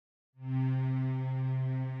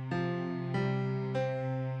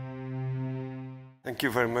Thank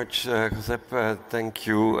you very much, Josep. Thank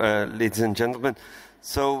you, ladies and gentlemen.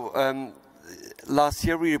 So last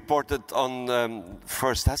year we reported on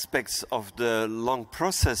first aspects of the long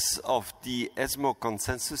process of the ESMO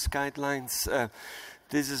consensus guidelines.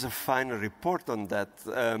 This is a final report on that.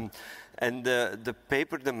 And the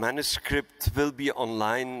paper, the manuscript, will be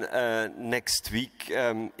online next week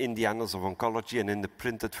in the Annals of Oncology and in the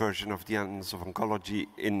printed version of the Annals of Oncology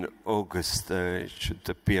in August. It should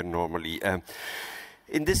appear normally.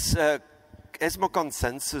 In this ESMO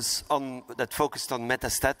consensus that focused on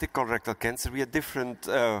metastatic colorectal cancer, we had different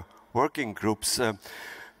working groups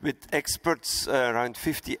with experts, around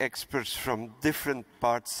 50 experts from different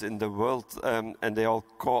parts in the world, and they all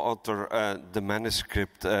co-author the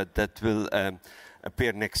manuscript that will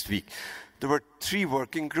appear next week. There were 3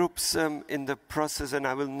 working groups in the process, and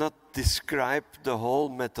I will not describe the whole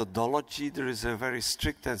methodology. There is a very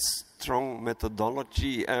strict and strong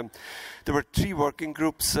methodology. There were 3 working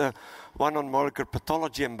groups, one on molecular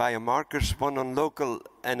pathology and biomarkers, one on local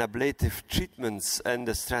and ablative treatments and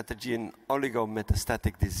the strategy in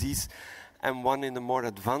oligometastatic disease, and one in a more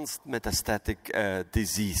advanced metastatic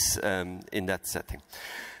disease in that setting.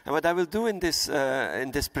 And what I will do in this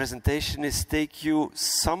presentation is take you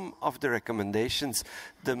some of the recommendations.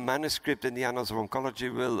 The manuscript in the Annals of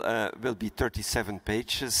Oncology will be 37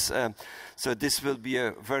 pages. So this will be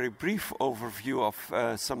a very brief overview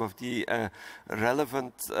of some of the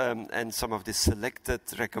relevant and some of the selected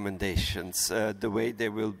recommendations, the way they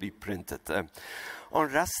will be printed. On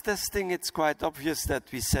RAS testing, it's quite obvious that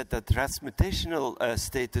we said that RAS mutational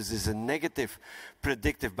status is a negative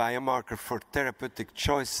predictive biomarker for therapeutic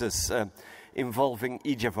choices involving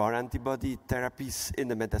EGFR antibody therapies in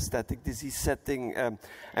the metastatic disease setting. And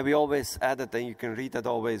we always added, and you can read that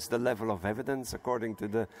always, the level of evidence according to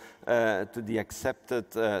the accepted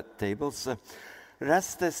tables.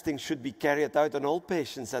 RAS testing should be carried out on all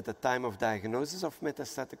patients at the time of diagnosis of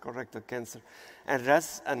metastatic colorectal cancer, and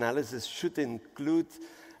RAS analysis should include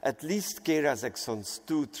at least KRAS exons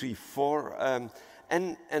 2, 3, 4,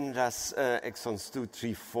 and NRAS exons 2,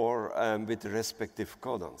 3, 4 with the respective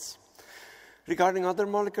codons. Regarding other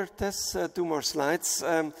molecular tests, 2 more slides.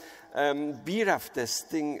 BRAF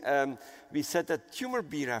testing, we said that tumor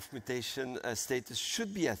BRAF mutation status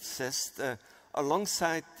should be assessed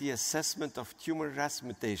alongside the assessment of tumor RAS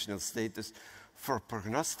mutational status for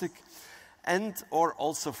prognostic and or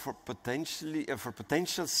also for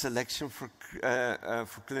potential selection for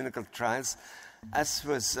clinical trials, as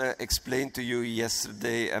was explained to you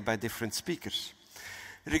yesterday by different speakers.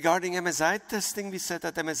 Regarding MSI testing, we said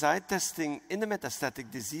that MSI testing in the metastatic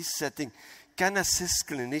disease setting can assist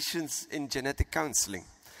clinicians in genetic counseling.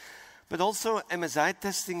 But also MSI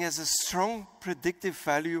testing has a strong predictive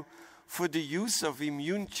value for the use of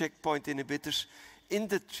immune checkpoint inhibitors in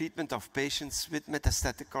the treatment of patients with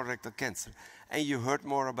metastatic colorectal cancer. And you heard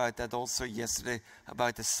more about that also yesterday,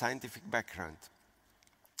 about the scientific background.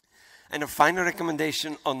 And a final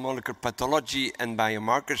recommendation on molecular pathology and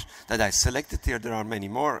biomarkers that I selected here. There are many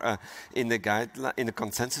more in the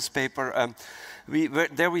consensus paper.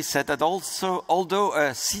 We said that also, although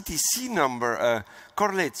a CTC number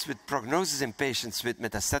correlates with prognosis in patients with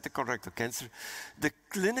metastatic colorectal cancer, the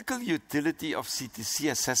clinical utility of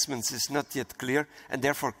CTC assessments is not yet clear and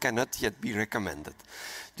therefore cannot yet be recommended.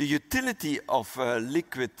 The utility of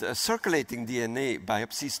liquid circulating DNA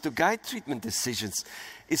biopsies to guide treatment decisions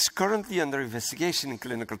is currently under investigation in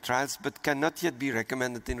clinical trials, but cannot yet be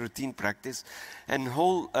recommended in routine practice. And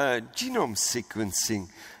whole genome sequencing,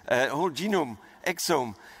 whole genome,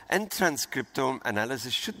 exome, and transcriptome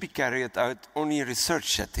analysis should be carried out only in research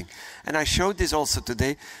setting. And I showed this also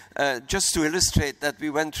today, just to illustrate that we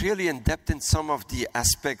went really in depth in some of the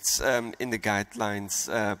aspects in the guidelines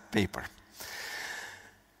paper.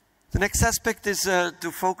 The next aspect is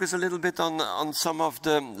to focus a little bit on some of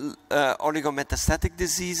the oligometastatic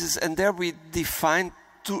diseases, and there we defined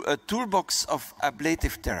a toolbox of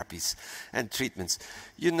ablative therapies and treatments.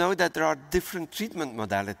 You know that there are different treatment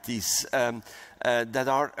modalities that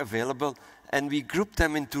are available, and we group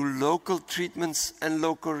them into local treatments and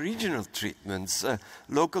local regional treatments.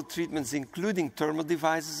 Local treatments including thermal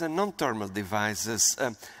devices and non-thermal devices,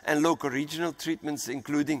 and local regional treatments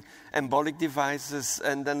including embolic devices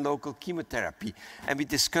and then local chemotherapy. And we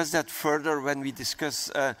discuss that further when we discuss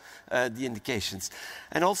the indications.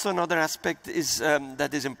 And also another aspect is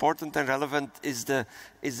that is important and relevant is the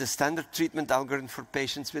standard treatment algorithm for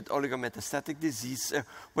patients with oligometastatic disease,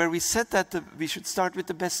 where we said that we should start with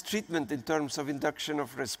the best treatment in terms terms of induction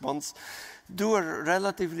of response, do a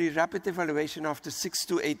relatively rapid evaluation after 6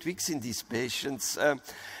 to 8 weeks in these patients.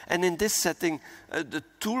 And in this setting, the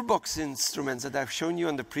toolbox instruments that I've shown you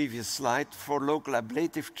on the previous slide for local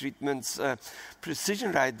ablative treatments,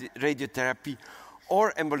 precision radiotherapy,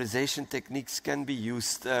 or embolization techniques can be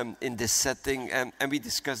used in this setting, and we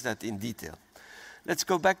discussed that in detail. Let's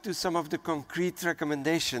go back to some of the concrete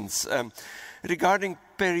recommendations. Regarding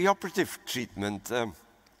perioperative treatment,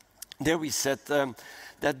 there we said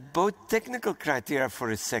that both technical criteria for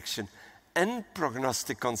resection and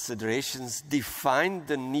prognostic considerations define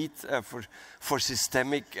the need for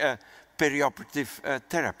systemic perioperative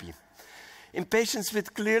therapy. In patients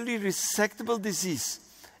with clearly resectable disease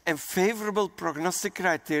and favorable prognostic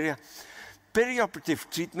criteria, perioperative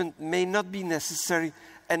treatment may not be necessary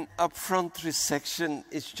and upfront resection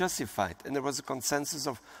is justified. And there was a consensus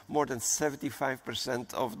of more than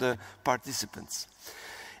 75% of the participants.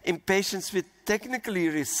 In patients with technically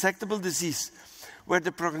resectable disease, where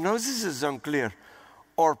the prognosis is unclear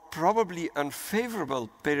or probably unfavorable,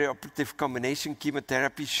 perioperative combination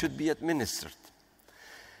chemotherapy should be administered.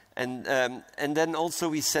 And then also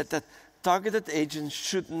we said that targeted agents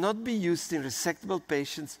should not be used in resectable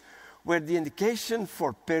patients where the indication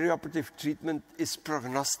for perioperative treatment is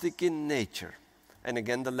prognostic in nature. And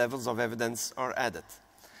again, the levels of evidence are added.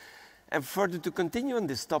 And further, to continue on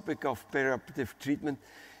this topic of perioperative treatment,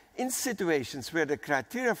 in situations where the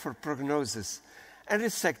criteria for prognosis and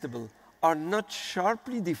resectable are not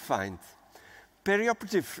sharply defined,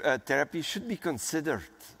 perioperative therapy should be considered.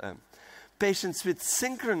 Patients with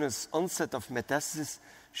synchronous onset of metastasis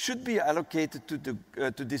should be allocated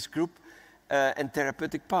to this group and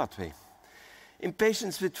therapeutic pathway. In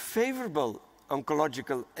patients with favorable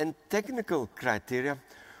oncological and technical criteria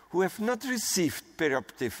who have not received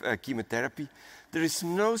perioperative chemotherapy, there is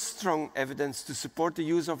no strong evidence to support the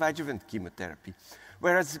use of adjuvant chemotherapy,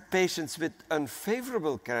 whereas patients with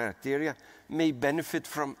unfavorable criteria may benefit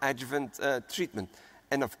from adjuvant treatment.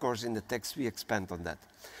 And of course, in the text, we expand on that.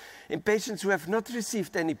 In patients who have not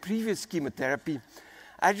received any previous chemotherapy,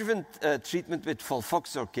 adjuvant treatment with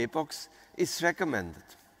FOLFOX or CAPOX is recommended.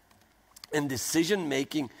 And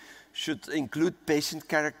decision-making should include patient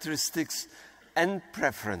characteristics and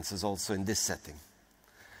preferences also in this setting.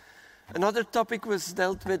 Another topic was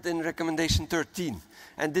dealt with in recommendation 13,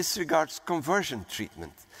 and this regards conversion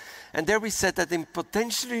treatment. And there we said that in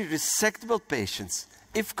potentially resectable patients,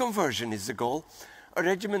 if conversion is the goal, a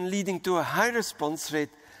regimen leading to a high response rate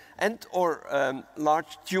and or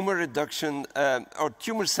large tumor reduction or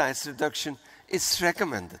tumor size reduction is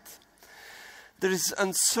recommended. There is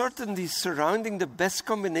uncertainty surrounding the best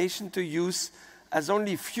combination to use, as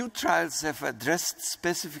only few trials have addressed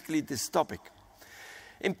specifically this topic.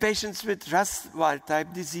 In patients with RAS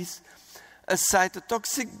wild-type disease, a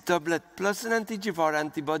cytotoxic doublet plus an anti-GVAR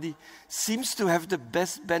antibody seems to have the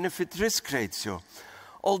best benefit-risk ratio,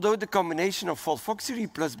 although the combination of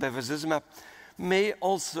FOLFOXIRI plus bevacizumab may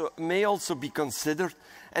also be considered,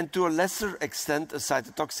 and to a lesser extent, a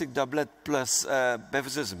cytotoxic doublet plus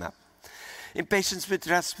bevacizumab. In patients with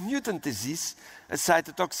RAS mutant disease, a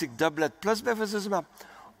cytotoxic doublet plus bevacizumab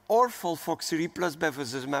or FOLFOXIRI plus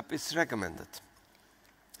bevacizumab is recommended.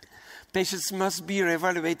 Patients must be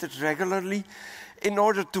reevaluated regularly in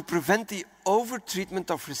order to prevent the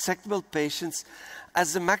over-treatment of resectable patients,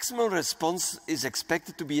 as the maximal response is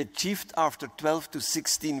expected to be achieved after 12 to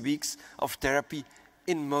 16 weeks of therapy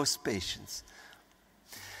in most patients.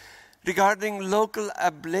 Regarding local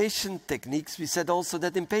ablation techniques, we said also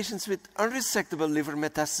that in patients with unresectable liver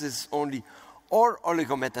metastasis only or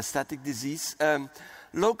oligometastatic disease,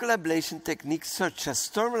 local ablation techniques such as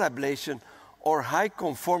thermal ablation or high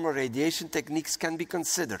conformal radiation techniques can be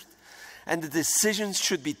considered. And the decisions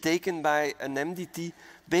should be taken by an MDT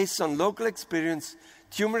based on local experience,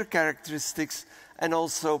 tumor characteristics, and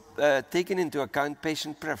also taking into account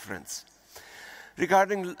patient preference.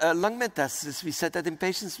 Regarding lung metastasis, we said that in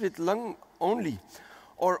patients with lung only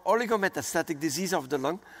or oligometastatic disease of the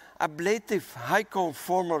lung, ablative high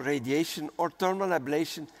conformal radiation or thermal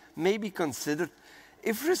ablation may be considered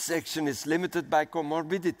if resection is limited by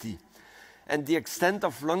comorbidity and the extent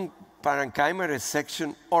of lung parenchyma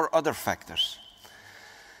resection or other factors.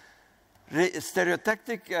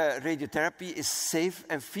 Stereotactic radiotherapy is safe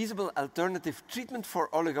and feasible alternative treatment for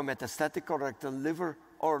oligometastatic colorectal, liver,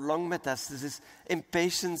 or lung metastasis in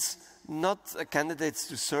patients not candidates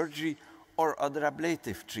to surgery or other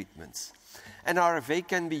ablative treatments. And RFA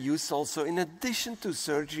can be used also in addition to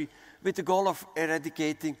surgery with the goal of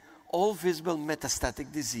eradicating all visible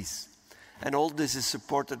metastatic disease. And all this is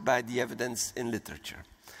supported by the evidence in literature.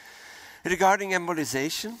 Regarding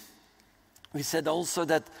embolization, We said also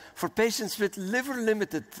that for patients with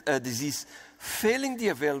liver-limited disease, failing the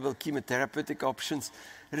available chemotherapeutic options,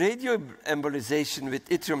 radioembolization with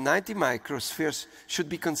yttrium-90 microspheres should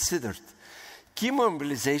be considered.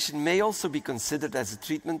 Chemoembolization may also be considered as a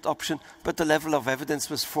treatment option, but the level of evidence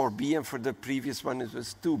was 4B, and for the previous one it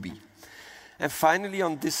was 2B. And finally,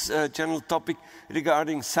 on this general topic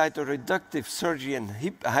regarding cytoreductive surgery and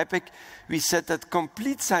HIPEC, we said that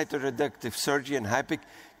complete cytoreductive surgery and HIPEC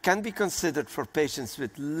can be considered for patients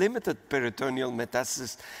with limited peritoneal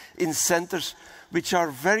metastasis in centers which are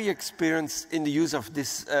very experienced in the use of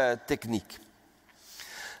this technique.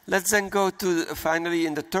 Let's then go to, finally,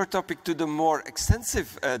 in the third topic, to the more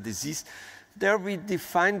extensive disease. There we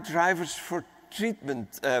define drivers for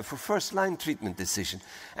treatment, for first-line treatment decision,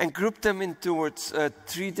 and group them in towards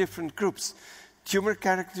 3 different groups. Tumor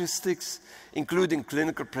characteristics, including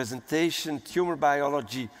clinical presentation, tumor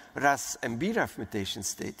biology, RAS and BRAF mutation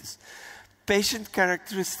status. Patient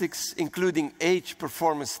characteristics, including age,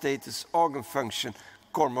 performance status, organ function,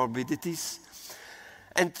 comorbidities.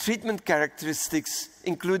 And treatment characteristics,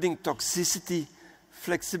 including toxicity,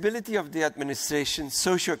 flexibility of the administration,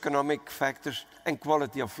 socioeconomic factors, and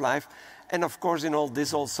quality of life. And of course, in all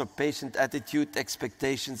this, also patient attitude,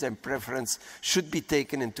 expectations, and preference should be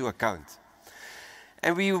taken into account.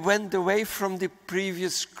 And we went away from the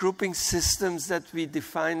previous grouping systems that we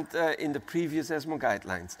defined in the previous ESMO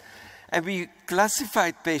guidelines. And we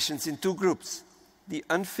classified patients in 2 groups: the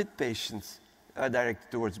unfit patients, directed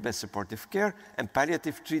towards best supportive care and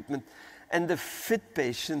palliative treatment, and the fit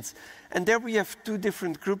patients. And there we have 2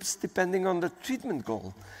 different groups depending on the treatment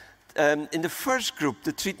goal. In the first group,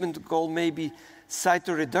 the treatment goal may be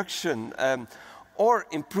cytoreduction or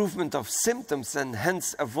improvement of symptoms and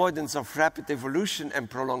hence avoidance of rapid evolution and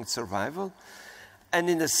prolonged survival. And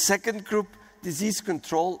in the second group, disease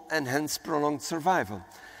control and hence prolonged survival.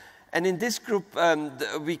 And in this group,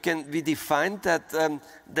 we defined that,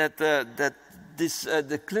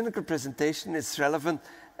 the clinical presentation is relevant,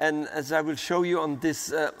 and as I will show you on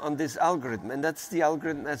this algorithm, and that's the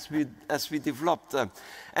algorithm as we developed.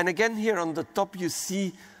 And again, here on the top, you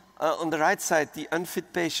see on the right side the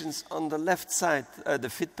unfit patients, on the left side the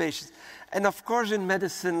fit patients. And of course, in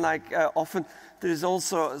medicine, like often, there is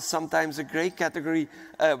also sometimes a gray category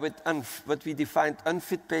with what we defined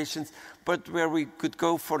unfit patients, but where we could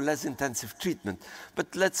go for less intensive treatment.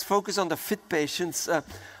 But let's focus on the fit patients.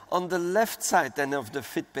 On the left side then of the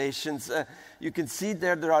fit patients, you can see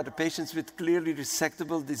there are the patients with clearly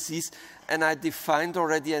resectable disease, and I defined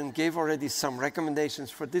already and gave already some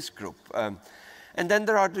recommendations for this group. And then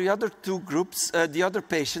there are the other 2 groups, the other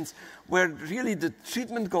patients, where really the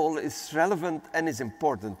treatment goal is relevant and is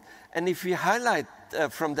important. And if we highlight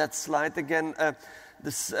from that slide again,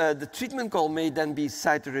 the treatment goal may then be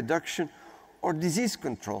cytoreduction or disease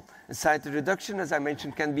control. And cytoreduction, as I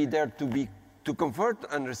mentioned, can be there to convert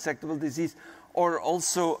unresectable disease, or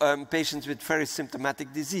also patients with very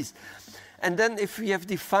symptomatic disease. And then if we have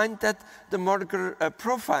defined that, the molecular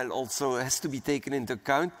profile also has to be taken into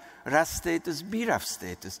account, RAS status, BRAF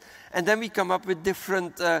status. And then we come up with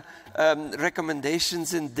different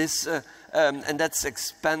recommendations in this, and that's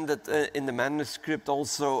expanded in the manuscript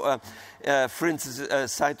also. For instance,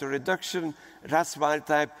 cytoreduction, RAS wild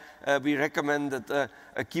type, we recommended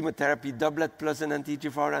a chemotherapy doublet plus an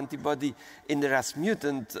anti-EGFR antibody. In the RAS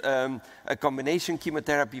mutant, a combination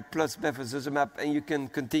chemotherapy plus bevacizumab, and you can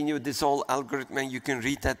continue this whole algorithm, and you can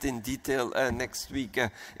read that in detail next week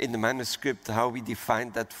in the manuscript, how we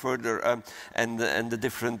defined that further, and the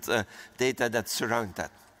different data that surround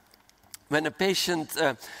that. When a patient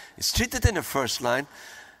is treated in a first line,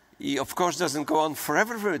 he, of course, doesn't go on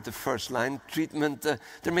forever with the first-line treatment.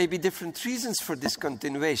 There may be different reasons for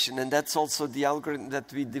discontinuation, and that's also the algorithm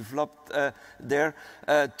that we developed there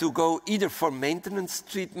to go either for maintenance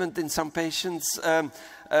treatment in some patients, and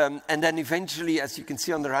then eventually, as you can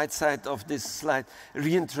see on the right side of this slide,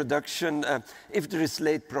 reintroduction if there is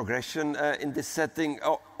late progression in this setting,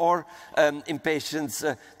 or in patients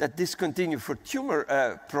that discontinue for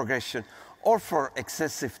tumor progression, or for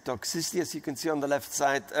excessive toxicity. As you can see on the left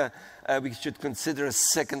side, we should consider a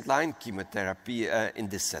second-line chemotherapy in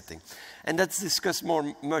this setting. And that's discussed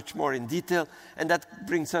much more in detail, and that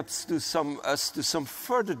brings us to some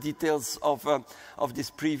further details of these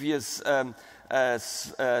previous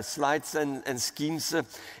slides and schemes.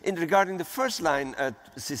 In regarding the first-line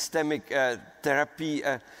systemic therapy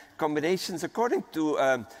combinations, according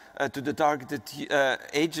to the targeted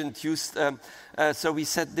agent used, so we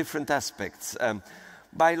set different aspects.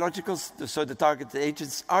 Biologicals, so the targeted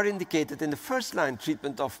agents, are indicated in the first-line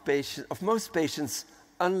treatment of most patients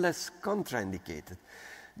unless contraindicated.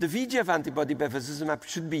 The VEGF antibody bevacizumab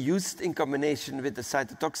should be used in combination with the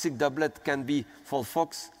cytotoxic doublet, can be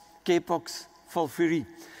FOLFOX, CAPOX, FOLFIRI.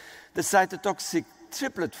 The cytotoxic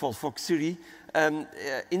triplet FOLFOXIRI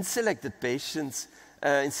in selected patients,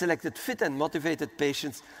 in selected fit and motivated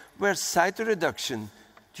patients, where cytoreduction,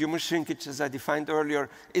 tumor shrinkage, as I defined earlier,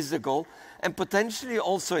 is the goal, and potentially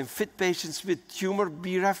also in fit patients with tumor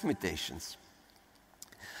BRAF mutations.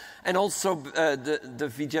 And also the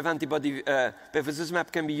VEGF antibody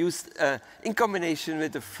bevacizumab can be used in combination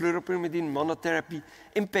with the fluoropyrimidine monotherapy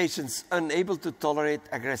in patients unable to tolerate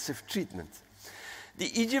aggressive treatment. The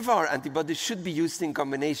EGFR antibody should be used in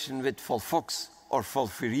combination with FOLFOX or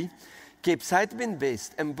FOLFIRI.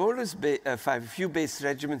 Capecitabine-based and bolus 5-FU-based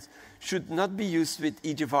regimens should not be used with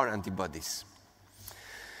EGFR antibodies.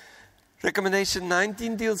 Recommendation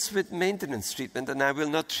 19 deals with maintenance treatment, and I will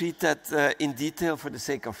not treat that in detail for the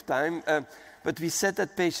sake of time, but we said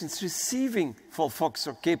that patients receiving FOLFOX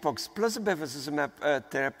or CAPOX plus bevacizumab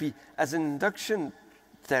therapy as an induction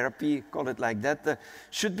therapy, call it like that,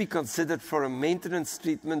 should be considered for a maintenance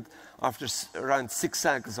treatment after around 6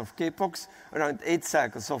 cycles of CAPOX, around 8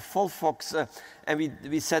 cycles of FOLFOX, and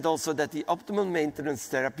we said also that the optimal maintenance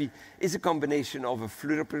therapy is a combination of a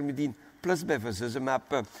fluoropyrimidine plus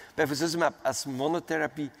bevacizumab. Bevacizumab as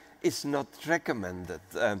monotherapy is not recommended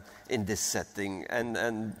in this setting,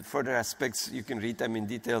 and further aspects you can read them in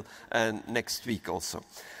detail next week also.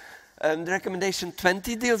 The recommendation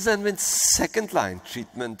 20 deals then with second-line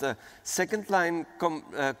treatment, second-line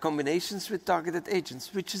combinations with targeted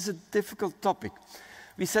agents, which is a difficult topic.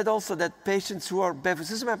 We said also that patients who are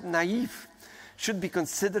bevacizumab naive should be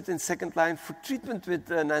considered in second-line for treatment with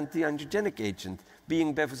an anti-angiogenic agent,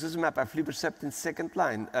 being bevacizumab aflibercept in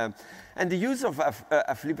second-line. And the use of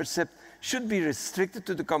aflibercept should be restricted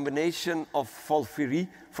to the combination of FOLFIRI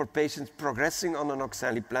for patients progressing on an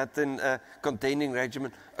oxaliplatin-containing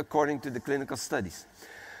regimen according to the clinical studies.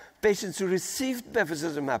 Patients who received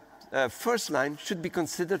bevacizumab first-line should be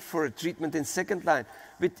considered for a treatment in second-line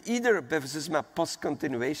with either bevacizumab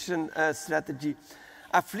post-continuation strategy,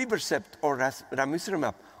 aflibercept or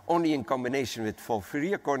ramucirumab only in combination with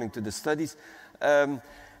FOLFIRI according to the studies,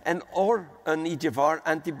 and or an EGFR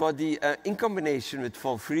antibody in combination with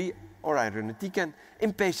FOLFIRI or irinotecan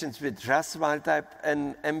in patients with RAS wild-type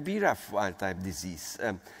and BRAF wild-type disease.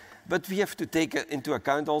 But we have to take into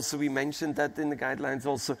account also, we mentioned that in the guidelines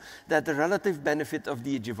also, that the relative benefit of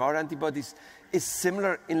the EGFR antibodies is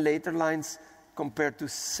similar in later lines compared to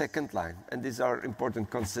second line, and these are important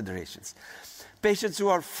considerations. Patients who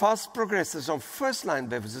are fast progressors on first-line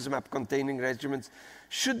bevacizumab-containing regimens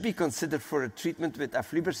should be considered for a treatment with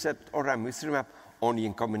aflibercept or ramucirumab only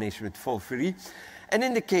in combination with FOLFIRI. And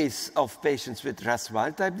in the case of patients with RAS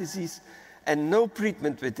wild-type disease and no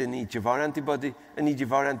treatment with an EGFR antibody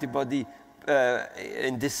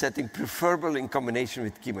in this setting preferable in combination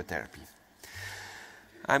with chemotherapy.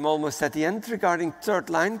 I'm almost at the end. Regarding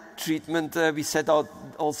third-line treatment, we said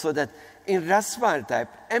also that in RAS wild-type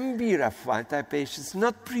and BRAF wild-type patients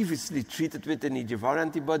not previously treated with an EGFR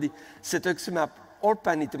antibody, cetuximab or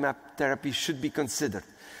panitumab therapy should be considered.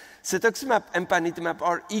 Cetuximab and panitumab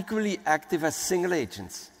are equally active as single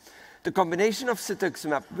agents. The combination of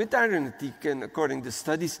cetuximab with irinotecan, according to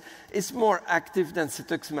studies, is more active than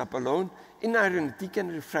cetuximab alone in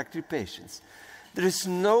irinotecan refractory patients. There is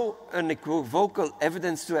no unequivocal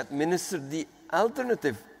evidence to administer the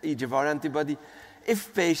alternative EGFR antibody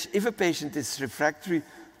if a patient is refractory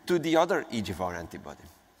to the other EGFR antibody.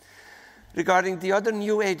 Regarding the other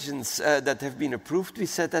new agents that have been approved, we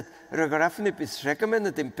said that regorafenib is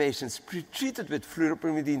recommended in patients pre-treated with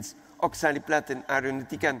fluoropyrimidines, oxaliplatin,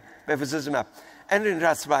 irinotecan, bevacizumab, and in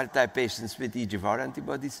RAS wild-type patients with EGFR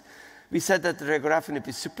antibodies. We said that regorafenib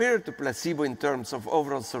is superior to placebo in terms of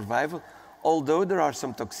overall survival, although there are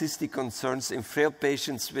some toxicity concerns in frail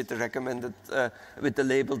patients with the recommended, with the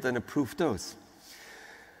labeled and approved dose.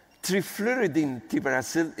 Trifluridine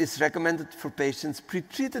tibarasil is recommended for patients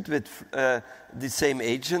pre-treated with the same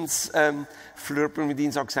agents,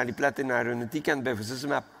 fluoropyrimidines, oxaliplatin, irinotecan,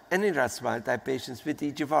 bevacizumab, and in RAS wild-type patients with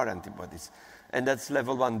EGFR antibodies. And that's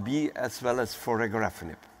level 1B as well as for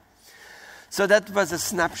regorafenib. So that was a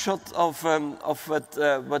snapshot of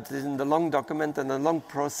what is in the long document and the long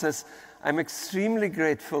process. I'm extremely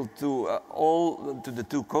grateful to the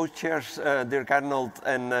two co-chairs, Dirk Arnold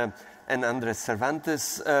and Andres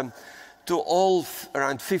Cervantes, to all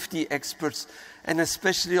around 50 experts, and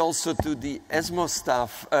especially also to the ESMO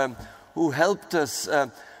staff who helped us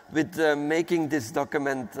with making this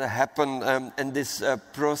document happen and this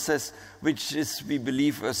process, which is, we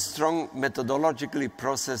believe, a strong methodologically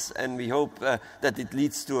process, and we hope that it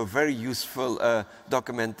leads to a very useful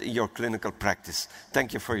document in your clinical practice.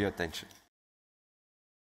 Thank you for your attention.